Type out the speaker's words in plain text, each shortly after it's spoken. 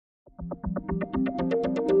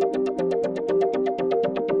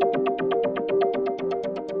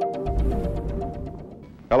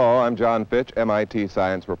Hello, I'm John Fitch, MIT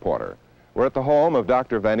science reporter. We're at the home of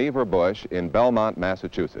Dr. Vannevar Bush in Belmont,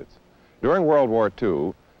 Massachusetts. During World War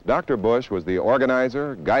II, Dr. Bush was the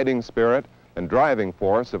organizer, guiding spirit, and driving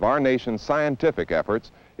force of our nation's scientific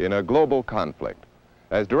efforts in a global conflict.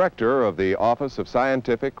 As director of the Office of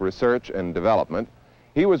Scientific Research and Development,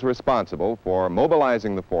 he was responsible for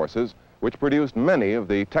mobilizing the forces which produced many of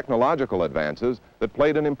the technological advances that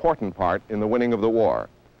played an important part in the winning of the war.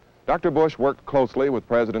 Dr. Bush worked closely with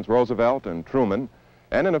Presidents Roosevelt and Truman,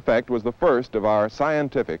 and in effect was the first of our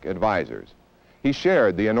scientific advisors. He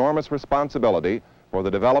shared the enormous responsibility for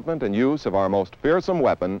the development and use of our most fearsome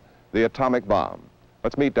weapon, the atomic bomb.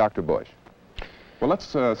 Let's meet Dr. Bush. Well, let's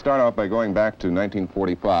start off by going back to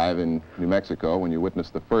 1945 in New Mexico when you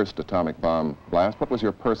witnessed the first atomic bomb blast. What was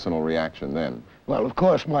your personal reaction then? Well, of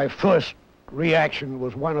course, my first reaction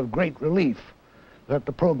was one of great relief that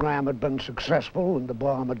the program had been successful and the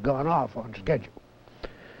bomb had gone off on schedule.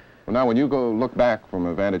 Well, now, when you go look back from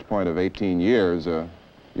a vantage point of 18 years,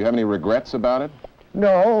 you have any regrets about it?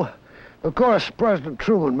 No. Of course, President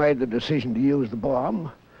Truman made the decision to use the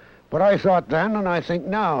bomb, but I thought then, and I think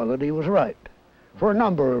now, that he was right, for a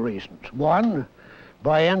number of reasons. One,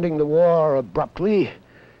 by ending the war abruptly,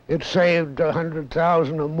 it saved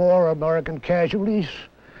 100,000 or more American casualties.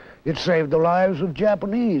 It saved the lives of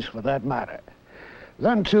Japanese, for that matter.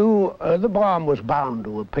 Then, too, the bomb was bound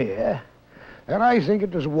to appear, and I think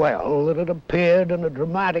it as well that it appeared in a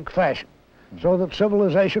dramatic fashion, so that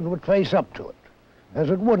civilization would face up to it, as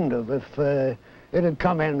it wouldn't have if it had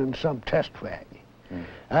come in some test fag.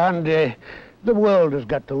 And the world has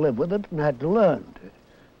got to live with it and had to learn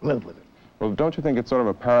to live with it. Well, don't you think it's sort of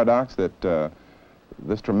a paradox that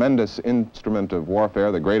this tremendous instrument of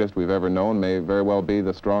warfare, the greatest we've ever known, may very well be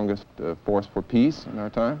the strongest force for peace in our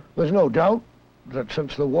time? There's no doubt that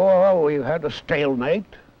since the war we've had a stalemate.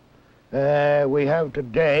 We have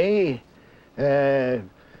today a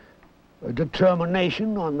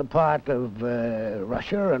determination on the part of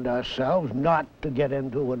Russia and ourselves not to get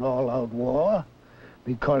into an all-out war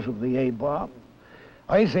because of the A-bomb.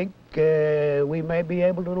 I think we may be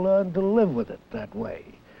able to learn to live with it that way.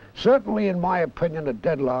 Certainly, in my opinion, a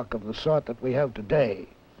deadlock of the sort that we have today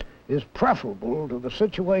is preferable to the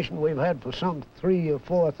situation we've had for some 3,000 or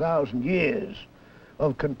 4,000 years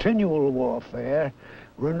of continual warfare,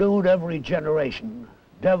 renewed every generation,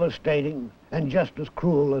 devastating and just as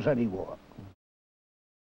cruel as any war.